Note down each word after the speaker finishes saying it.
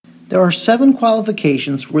There are 7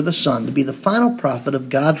 qualifications for the Son to be the final prophet of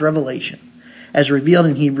God's revelation, as revealed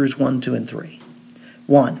in Hebrews 1, 2, and 3.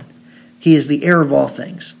 1. He is the heir of all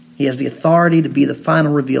things. He has the authority to be the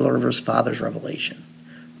final revealer of his Father's revelation.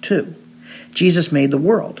 2. Jesus made the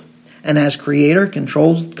world, and as creator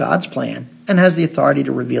controls God's plan and has the authority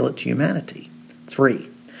to reveal it to humanity. 3.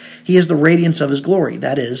 He is the radiance of his glory,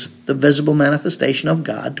 that is, the visible manifestation of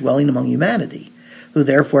God dwelling among humanity, who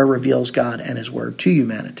therefore reveals God and his word to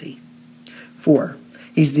humanity. 4.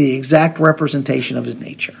 He's the exact representation of his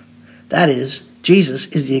nature. That is, Jesus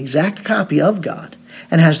is the exact copy of God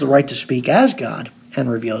and has the right to speak as God and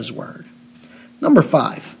reveal his word. Number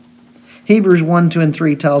 5. Hebrews 1, 2, and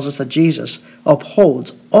 3 tells us that Jesus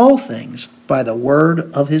upholds all things by the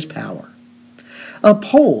word of his power.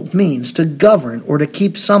 Uphold means to govern or to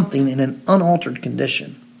keep something in an unaltered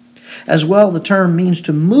condition. As well, the term means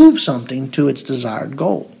to move something to its desired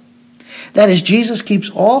goal. That is, Jesus keeps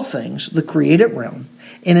all things, the created realm,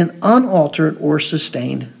 in an unaltered or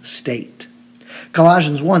sustained state.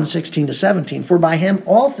 Colossians 1, 16-17, for by him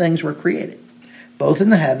all things were created, both in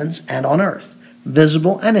the heavens and on earth,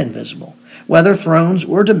 visible and invisible, whether thrones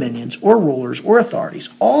or dominions or rulers or authorities,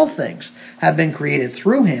 all things have been created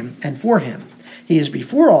through him and for him. He is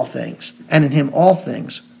before all things, and in him all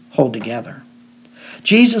things hold together.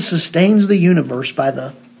 Jesus sustains the universe by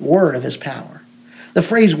the word of his power. The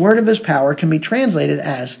phrase word of his power can be translated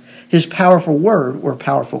as his powerful word or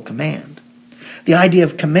powerful command. The idea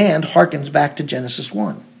of command harkens back to Genesis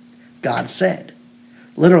 1. God said.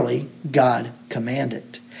 Literally, God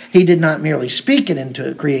commanded. He did not merely speak it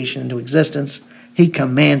into creation, into existence. He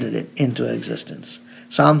commanded it into existence.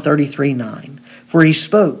 Psalm 33:9. For he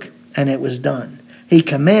spoke, and it was done. He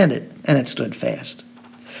commanded, and it stood fast.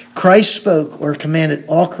 Christ spoke or commanded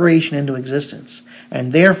all creation into existence,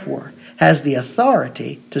 and therefore has the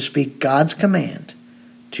authority to speak God's command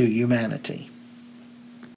to humanity.